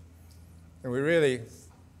 And we really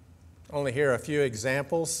only hear a few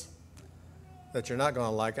examples that you're not going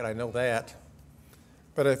to like it. I know that.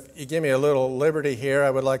 But if you give me a little liberty here, I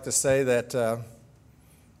would like to say that the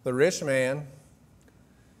rich man,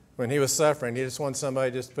 when he was suffering, he just wanted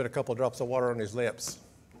somebody just to put a couple drops of water on his lips.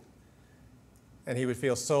 And he would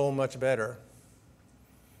feel so much better.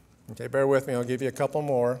 Okay, bear with me. I'll give you a couple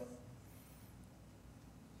more.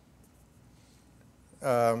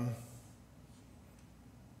 Other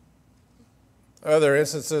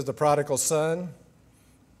instances, the prodigal son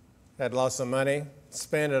had lots of money,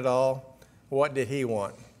 spent it all. What did he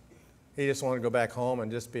want? He just wanted to go back home and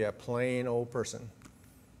just be a plain old person.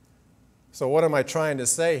 So what am I trying to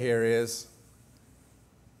say here is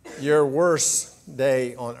your worst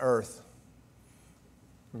day on earth,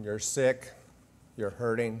 you're sick, you're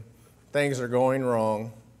hurting, things are going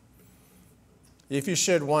wrong, if you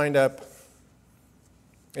should wind up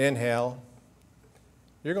in hell,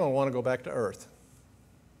 you're going to want to go back to earth.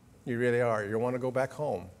 You really are. You want to go back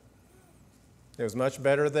home. It was much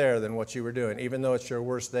better there than what you were doing, even though it's your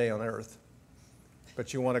worst day on earth.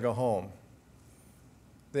 But you want to go home.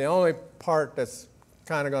 The only part that's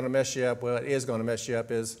kind of going to mess you up, well, it is going to mess you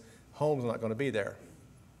up, is home's not going to be there.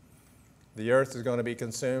 The earth is going to be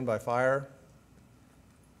consumed by fire,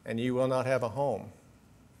 and you will not have a home.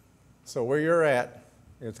 So where you're at,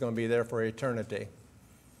 it's going to be there for eternity.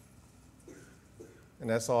 And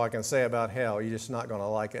that's all I can say about hell. You're just not going to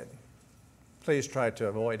like it. Please try to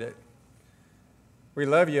avoid it. We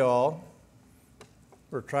love you all.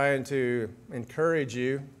 We're trying to encourage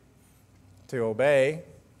you to obey.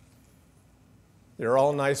 You're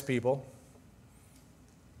all nice people.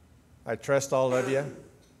 I trust all of you.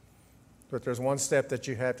 But there's one step that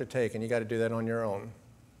you have to take, and you got to do that on your own.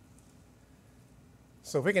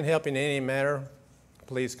 So if we can help you in any manner,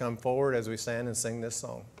 please come forward as we stand and sing this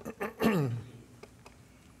song.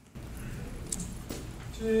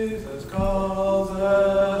 Jesus calls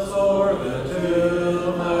us o'er the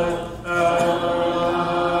tomb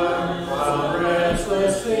while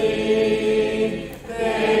restless sea,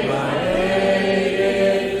 day by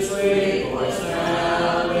day in sweet voice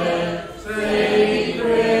sounded, saying,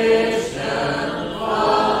 Christian,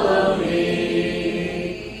 follow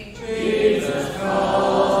me. Jesus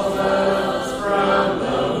calls us from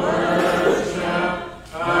the workshop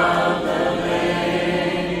of the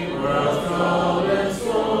main world's golden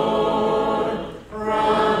sword,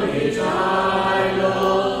 from each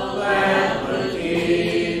idol that would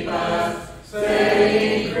keep us,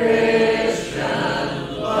 saying, Christian,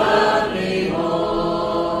 love me more.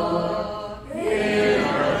 In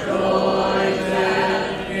our joys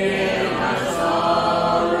and in our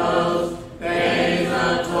sorrows, days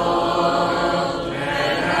of toil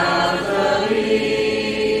and hours of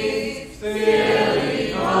ease, still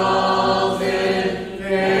He calls in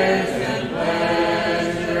cares and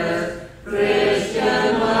pleasures,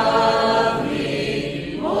 Christian, love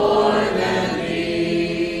me more than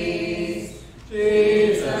these.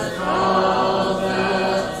 Jesus calls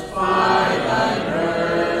us by Thy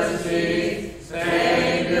mercy,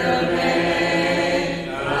 Savior, make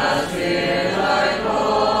us hear Thy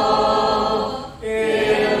call.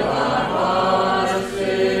 Give our hearts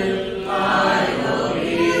to Thine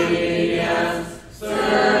obedience,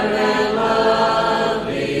 serve and love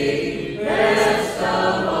Thee best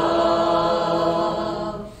of all.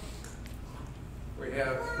 We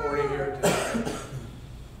have 40 here tonight.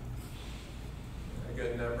 A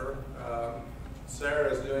good number. Sarah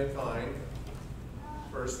is doing fine.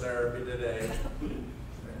 First therapy today. And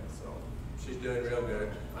so she's doing real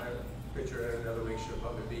good. I picture her in another week, she'll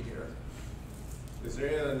probably be here. Is there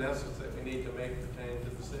anything else that we need to make pertaining to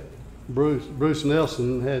the sick? Bruce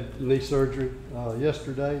Nelson had knee surgery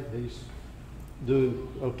yesterday. He's doing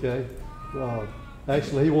okay.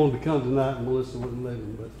 Actually, he wanted to come tonight, and Melissa wouldn't let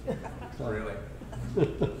him. But Really?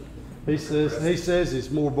 he says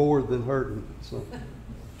he's more bored than hurting. So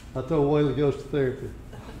I told Wayne he goes to therapy.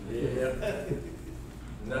 Yeah.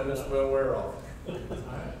 Numbness will wear off. I had a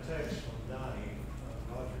text from Donnie,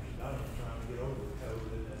 Rogers. Donnie's trying to get over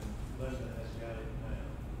COVID, and Linda has got it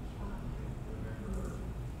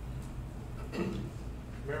now.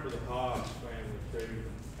 Remember the Hobbs family too,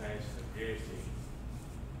 Pastor Jesse,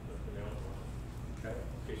 Okay.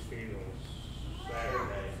 his funeral's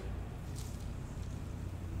Saturday.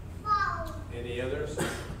 Any others?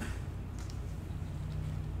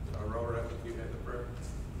 Robert, I think you had the prayer.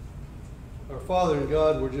 Our Father in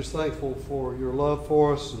God, we're just thankful for your love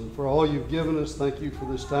for us and for all you've given us. Thank you for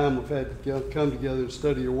this time we've had to come together and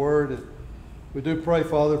study your word. And we do pray,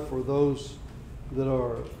 Father, for those that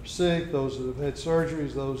are sick, those that have had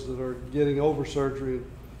surgeries, those that are getting over surgery, and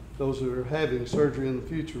those that are having surgery in the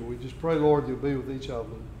future. We just pray, Lord, you'll be with each of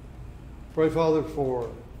them. Pray, Father, for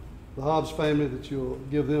the Hobbs family, that you'll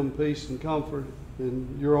give them peace and comfort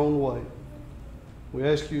in your own way. We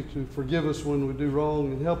ask you to forgive us when we do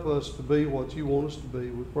wrong and help us to be what you want us to be.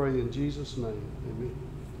 We pray in Jesus' name. Amen.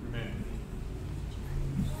 Amen.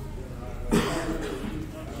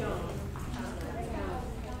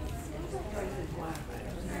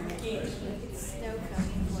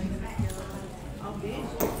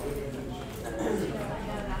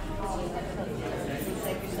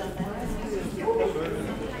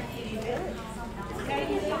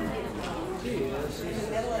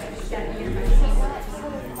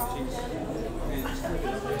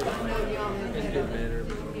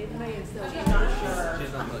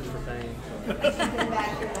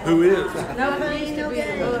 Who is? Nobody to be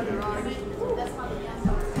a mother, aren't it?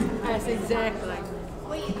 That's exactly.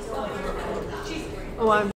 Oh, I'm